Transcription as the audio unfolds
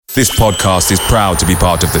This podcast is proud to be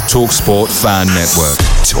part of the TalkSport Fan Network.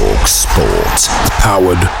 TalkSport.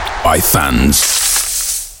 Powered by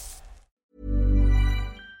fans.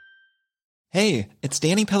 Hey, it's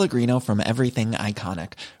Danny Pellegrino from Everything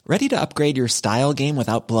Iconic. Ready to upgrade your style game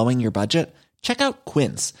without blowing your budget? Check out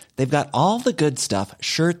Quince. They've got all the good stuff,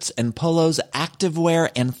 shirts and polos,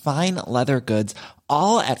 activewear, and fine leather goods,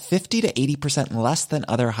 all at 50 to 80% less than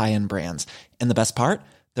other high-end brands. And the best part?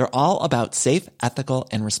 They're all about safe, ethical,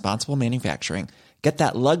 and responsible manufacturing. Get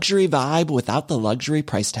that luxury vibe without the luxury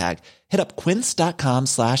price tag. Hit up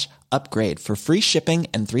quince.com/upgrade for free shipping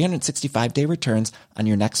and 365-day returns on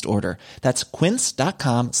your next order. That's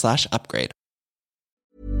quince.com/upgrade.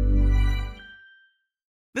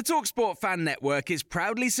 The TalkSport Fan Network is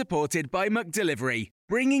proudly supported by McDelivery,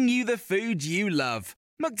 bringing you the food you love.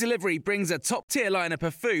 McDelivery brings a top-tier lineup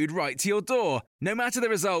of food right to your door. No matter the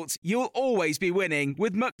result, you'll always be winning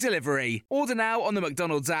with McDelivery. Order now on the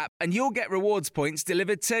McDonald's app and you'll get rewards points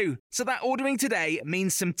delivered too. So that ordering today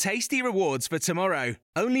means some tasty rewards for tomorrow.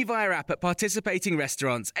 Only via app at participating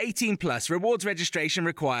restaurants. 18 plus. Rewards registration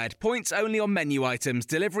required. Points only on menu items.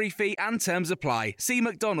 Delivery fee and terms apply. See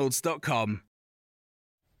mcdonalds.com.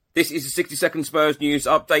 This is a 60-second Spurs news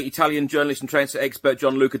update. Italian journalist and transfer expert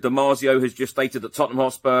Gianluca Di Marzio has just stated that Tottenham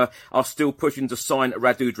Hotspur are still pushing to sign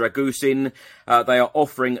Radu Drăgușin. They are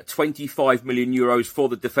offering €25 million for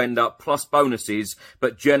the defender plus bonuses,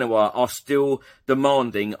 but Genoa are still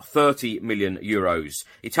demanding €30 million.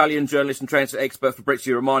 Italian journalist and transfer expert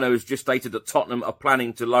Fabrizio Romano has just stated that Tottenham are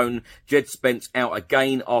planning to loan Jed Spence out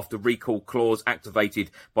again after recall clause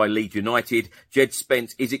activated by Leeds United. Jed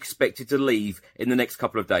Spence is expected to leave in the next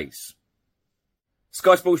couple of days.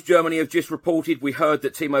 Sky Sports Germany have just reported, we heard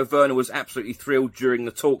that Timo Werner was absolutely thrilled during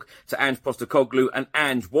the talk to Ange Postecoglou, and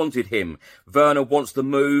Ange wanted him. Werner wants the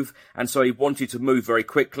move, and so he wanted to move very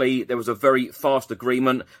quickly. There was a very fast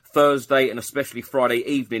agreement Thursday and especially Friday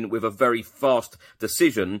evening with a very fast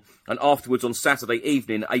decision, and afterwards on Saturday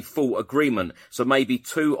evening a full agreement. So maybe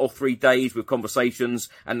 2 or 3 days with conversations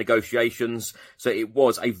and negotiations. So it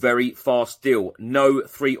was a very fast deal. No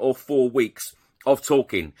 3 or 4 weeks of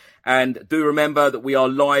talking. And do remember that we are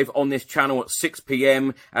live on this channel at 6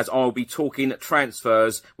 p.m. as I'll be talking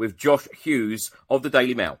transfers with Josh Hughes of the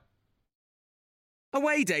Daily Mail.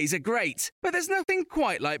 Away days are great, but there's nothing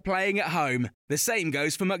quite like playing at home. The same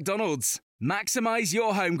goes for McDonald's. Maximise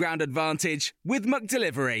your home ground advantage with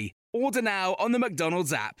McDelivery. Order now on the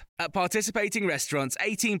McDonald's app. At participating restaurants,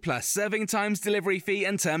 18 plus, serving times, delivery fee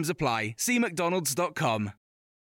and terms apply. See mcdonalds.com.